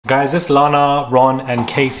Guys, this Lana, Ron, and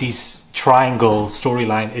Casey's triangle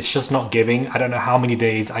storyline, it's just not giving. I don't know how many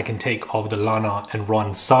days I can take of the Lana and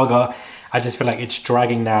Ron saga. I just feel like it's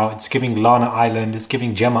dragging now. It's giving Lana Island, it's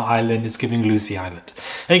giving Gemma Island, it's giving Lucy Island.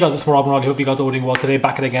 Hey guys, it's Rob and Rod. Hope you guys are all doing well today.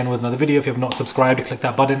 Back at again with another video. If you have not subscribed, click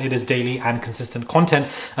that button. It is daily and consistent content.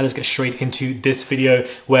 And let's get straight into this video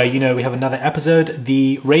where, you know, we have another episode.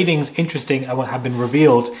 The ratings, interesting, have been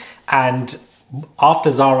revealed. And after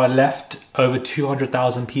Zara left, over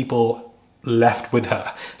 200,000 people left with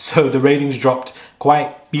her. So the ratings dropped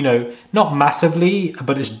quite, you know, not massively,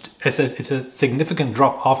 but it's a significant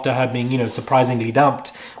drop after her being, you know, surprisingly dumped,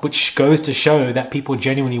 which goes to show that people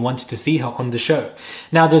genuinely wanted to see her on the show.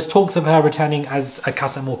 Now, there's talks of her returning as a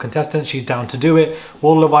Casa Amor contestant. She's down to do it.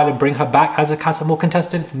 Will Love Island bring her back as a Casa Amor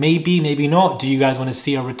contestant? Maybe, maybe not. Do you guys want to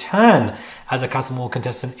see her return as a Casa Amor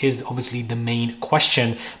contestant is obviously the main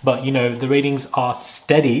question. But, you know, the ratings are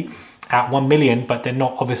steady at 1 million, but they're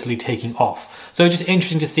not obviously taking off. So just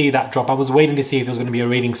interesting to see that drop. I was waiting to see if there was going to be a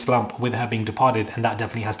rating slump with her being departed, and that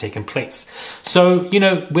definitely has taken place. So, you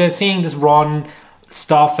know, we're seeing this Ron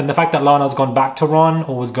stuff, and the fact that Lana's gone back to Ron,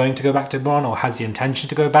 or was going to go back to Ron, or has the intention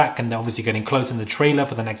to go back, and they're obviously getting close in the trailer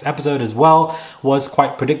for the next episode as well, was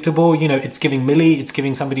quite predictable. You know, it's giving Millie, it's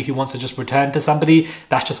giving somebody who wants to just return to somebody.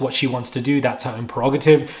 That's just what she wants to do. That's her own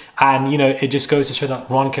prerogative. And, you know, it just goes to show that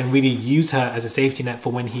Ron can really use her as a safety net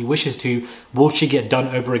for when he wishes to. Will she get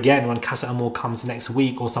done over again when Casa Amor comes next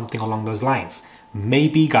week or something along those lines?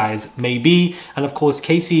 Maybe, guys, maybe. And of course,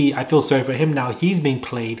 Casey, I feel sorry for him now. He's being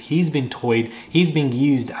played, he's been toyed, he's being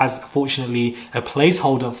used as, fortunately, a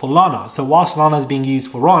placeholder for Lana. So whilst Lana's being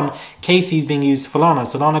used for Ron, Casey's being used for Lana.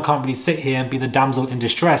 So Lana can't really sit here and be the damsel in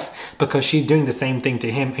distress because she's doing the same thing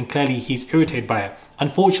to him, and clearly he's irritated by it.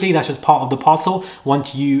 Unfortunately, that's just part of the parcel.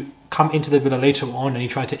 Once you come into the villa later on and you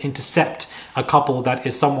try to intercept a couple that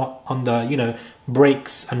is somewhat on the, you know,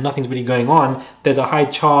 breaks and nothing's really going on, there's a high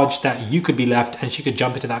charge that you could be left and she could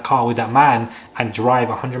jump into that car with that man and drive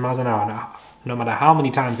 100 miles an hour now, no matter how many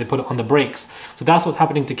times they put it on the brakes. So that's what's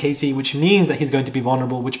happening to Casey, which means that he's going to be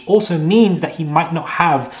vulnerable, which also means that he might not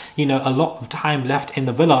have, you know, a lot of time left in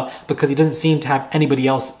the villa because he doesn't seem to have anybody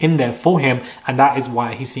else in there for him. And that is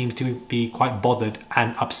why he seems to be quite bothered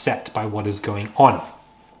and upset by what is going on.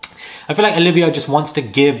 I feel like Olivia just wants to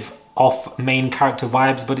give off main character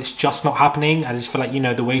vibes, but it's just not happening. I just feel like, you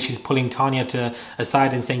know, the way she's pulling Tanya to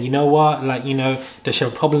aside and saying, you know what, like, you know, does she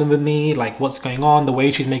have a problem with me? Like, what's going on? The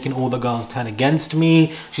way she's making all the girls turn against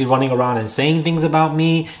me. She's running around and saying things about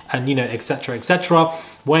me and, you know, etc, etc.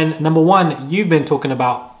 When, number one, you've been talking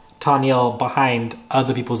about Tanya behind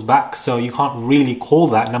other people's backs, so you can't really call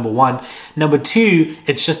that, number one. Number two,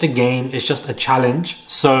 it's just a game, it's just a challenge,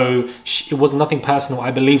 so it was nothing personal.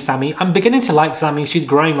 I believe Sammie. I'm beginning to like Sammie. She's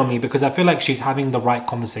growing on me because I feel like she's having the right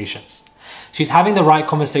conversations. She's having the right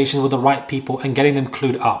conversations with the right people and getting them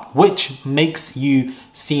clued up, which makes you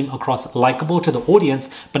seem across likable to the audience.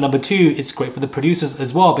 But number two, it's great for the producers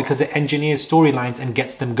as well because it engineers storylines and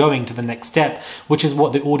gets them going to the next step, which is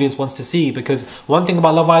what the audience wants to see. Because one thing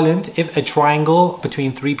about Love Island, if a triangle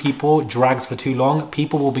between three people drags for too long,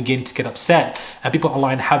 people will begin to get upset. And people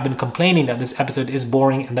online have been complaining that this episode is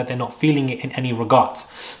boring and that they're not feeling it in any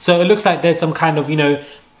regards. So it looks like there's some kind of, you know,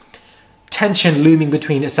 tension looming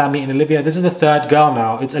between Sammie and Olivia. This is the third girl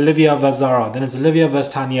now. It's Olivia versus Zara, then it's Olivia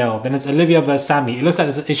versus Tanyel, then it's Olivia versus Sammie. It looks like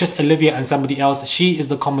it's just Olivia and somebody else. She is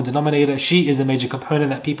the common denominator. She is the major component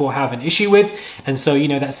that people have an issue with. And so, you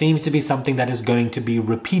know, that seems to be something that is going to be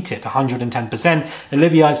repeated 110%.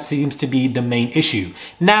 Olivia seems to be the main issue.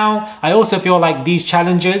 Now, I also feel like these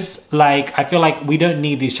challenges, like, I feel like we don't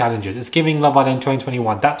need these challenges. It's giving Love Island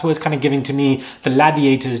 2021. That's what it's kind of giving to me, the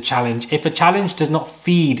Gladiators challenge. If a challenge does not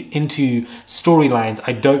feed into storylines,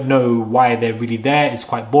 I don't know why they're really there. It's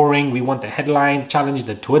quite boring. We want the headline challenge,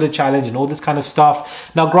 the Twitter challenge, and all this kind of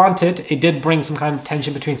stuff. Now, granted, it did bring some kind of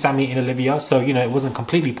tension between Sammie and Olivia, so, you know, it wasn't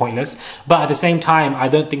completely pointless. But at the same time, I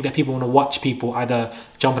don't think that people want to watch people either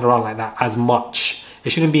jumping around like that as much.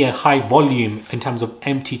 It shouldn't be a high volume in terms of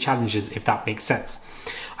empty challenges, if that makes sense.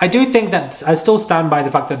 I do think that I still stand by the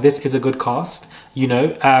fact that this is a good cast. You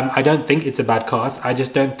know, I don't think it's a bad cast. I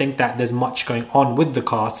just don't think that there's much going on with the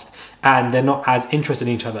cast and they're not as interested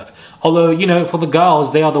in each other. Although, you know, for the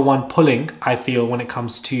girls, they are the one pulling, I feel, when it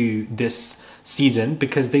comes to this season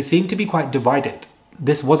because they seem to be quite divided.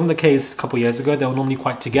 This wasn't the case a couple years ago. They were normally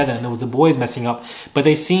quite together and it was the boys messing up, but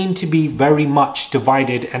they seem to be very much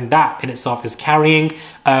divided, and that in itself is carrying to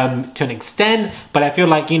an extent. But I feel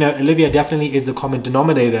like, you know, Olivia definitely is the common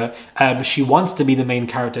denominator. She wants to be the main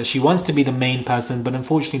character. She wants to be the main person, but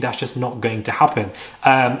unfortunately that's just not going to happen.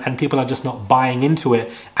 And people are just not buying into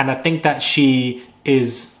it. And I think that she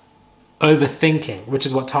is overthinking, which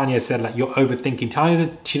is what Tanya said, like, you're overthinking.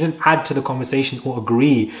 Tanya, she didn't add to the conversation or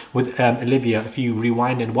agree with Olivia. If you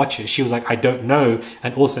rewind and watch it, she was like, I don't know,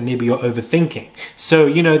 and also maybe you're overthinking. So,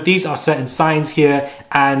 you know, these are certain signs here,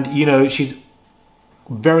 and, you know, she's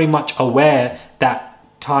very much aware that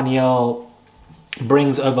Tanya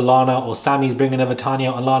brings over Lana, or Sammie's bringing over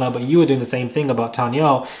Tanya and Lana, but you were doing the same thing about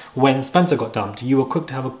Tanya when Spencer got dumped. You were quick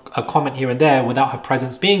to have a comment here and there without her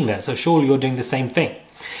presence being there, so surely you're doing the same thing.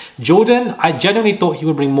 Jordan, I genuinely thought he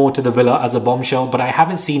would bring more to the villa as a bombshell, but I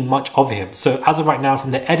haven't seen much of him. So as of right now,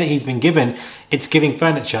 from the edit he's been given, it's giving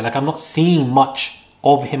furniture. Like, I'm not seeing much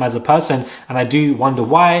of him as a person, and I do wonder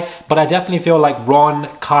why. But I definitely feel like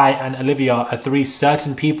Ron, Kai, and Olivia are 3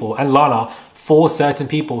 certain people, and Lana, 4 certain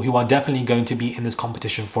people who are definitely going to be in this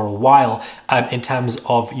competition for a while, in terms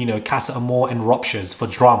of, you know, Casa Amor and ruptures for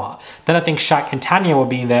drama. Then I think Shaq and Tanya will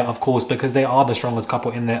be in there, of course, because they are the strongest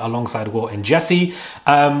couple in there alongside Will and Jesse.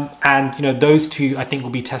 And, you know, those two I think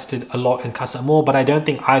will be tested a lot in Casa Amor, but I don't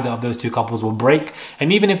think either of those 2 couples will break.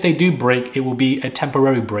 And even if they do break, it will be a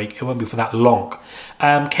temporary break. It won't be for that long.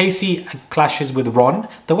 Casey clashes with Ron.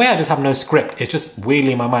 The way I just have no script, it's just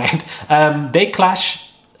weirdly in my mind. They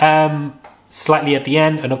clash slightly at the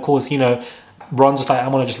end, and of course, you know, Ron's just like, I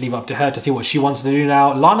want to just leave it up to her to see what she wants to do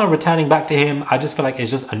now. Lana returning back to him, I just feel like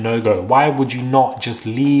it's just a no-go. Why would you not just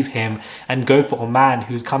leave him and go for a man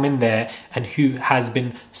who's come in there and who has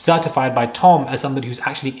been certified by Tom as somebody who's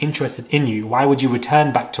actually interested in you? Why would you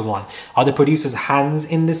return back to Ron? Are the producers' hands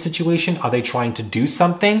in this situation? Are they trying to do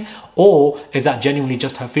something? Or is that genuinely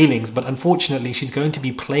just her feelings? But unfortunately, she's going to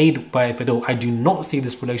be played by Fidel. I do not see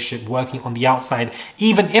this relationship working on the outside,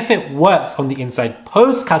 even if it works on the inside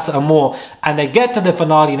post Casa Amor and they get to the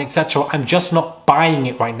finale and etc. I'm just not buying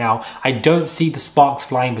it right now. I don't see the sparks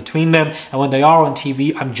flying between them, and when they are on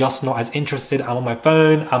TV, I'm just not as interested. I'm on my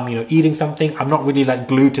phone, I'm, you know, eating something. I'm not really like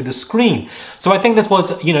glued to the screen. So I think this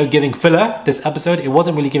was, you know, giving filler, this episode. It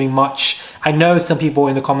wasn't really giving much. I know some people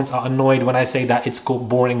in the comments are annoyed when I say that it's called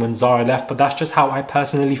boring when Zara left, but that's just how I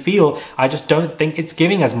personally feel. I just don't think it's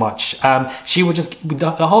giving as much. She would just,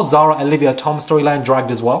 the whole Zara, Olivia, Tom storyline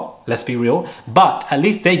dragged as well, let's be real, but at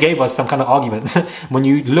least they gave us some kind of arguments. When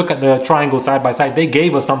you look at the triangle side by side, they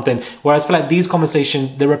gave us something, whereas I feel like these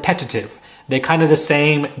conversations, they're repetitive. They're kind of the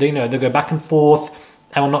same, they, you know, they go back and forth,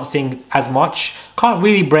 and we're not seeing as much. Can't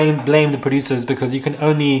really blame the producers, because you can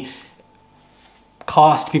only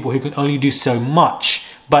cast people who can only do so much.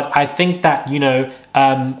 But I think that, you know,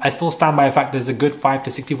 I still stand by the fact there's a good 5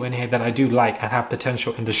 to 6 people in here that I do like and have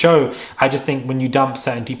potential in the show. I just think when you dump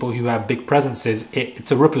certain people who have big presences, it's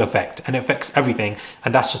a ripple effect and it affects everything.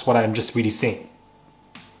 And that's just what I'm just really seeing.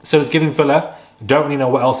 So it's giving filler. Don't really know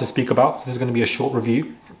what else to speak about. So this is going to be a short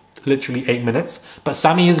review. Literally 8 minutes, but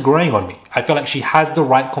Sammie is growing on me. I feel like she has the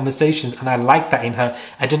right conversations, and I like that in her.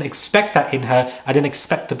 I didn't expect that in her. I didn't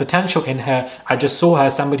expect the potential in her. I just saw her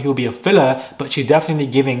as somebody who will be a filler, but she's definitely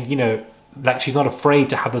giving, you know, like she's not afraid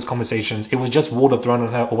to have those conversations. It was just water thrown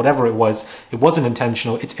on her or whatever it was. It wasn't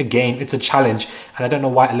intentional. It's a game. It's a challenge. And I don't know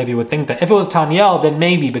why Olivia would think that. If it was Tanyel, then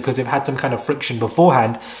maybe, because they've had some kind of friction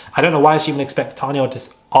beforehand. I don't know why she even expects Tanyel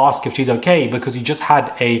to ask if she's okay, because you just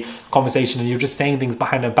had a conversation and you're just saying things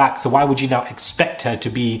behind her back. So why would you now expect her to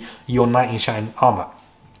be your knight in shining armor?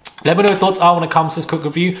 Let me know your thoughts are when it comes to this quick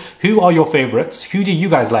review. Who are your favorites? Who do you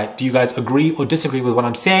guys like? Do you guys agree or disagree with what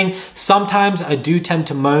I'm saying? Sometimes I do tend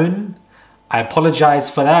to moan. I apologize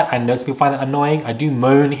for that. I know some people find that annoying. I do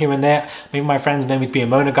moan here and there. Maybe my friends know me to be a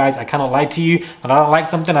moaner, guys. I cannot lie to you. When I don't like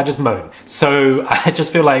something, I just moan. So I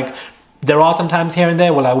just feel like there are some times here and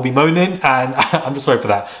there where I will be moaning, and I'm just sorry for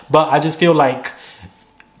that. But I just feel like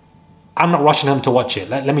I'm not rushing them to watch it.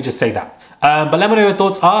 Let me just say that. But let me know your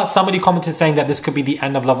thoughts are. Somebody commented saying that this could be the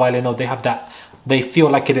end of Love Island, or they feel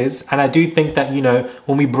like it is. And I do think that, you know,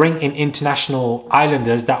 when we bring in international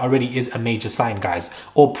islanders, that already is a major sign, guys.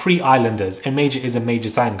 Or pre-islanders, a major is a major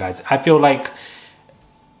sign, guys. I feel like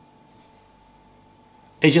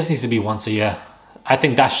it just needs to be once a year. I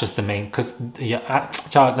think that's just the main, because, yeah,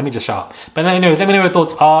 let me just shut up. But anyways, let me know your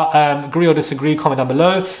thoughts are. Agree or disagree, comment down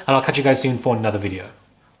below, and I'll catch you guys soon for another video.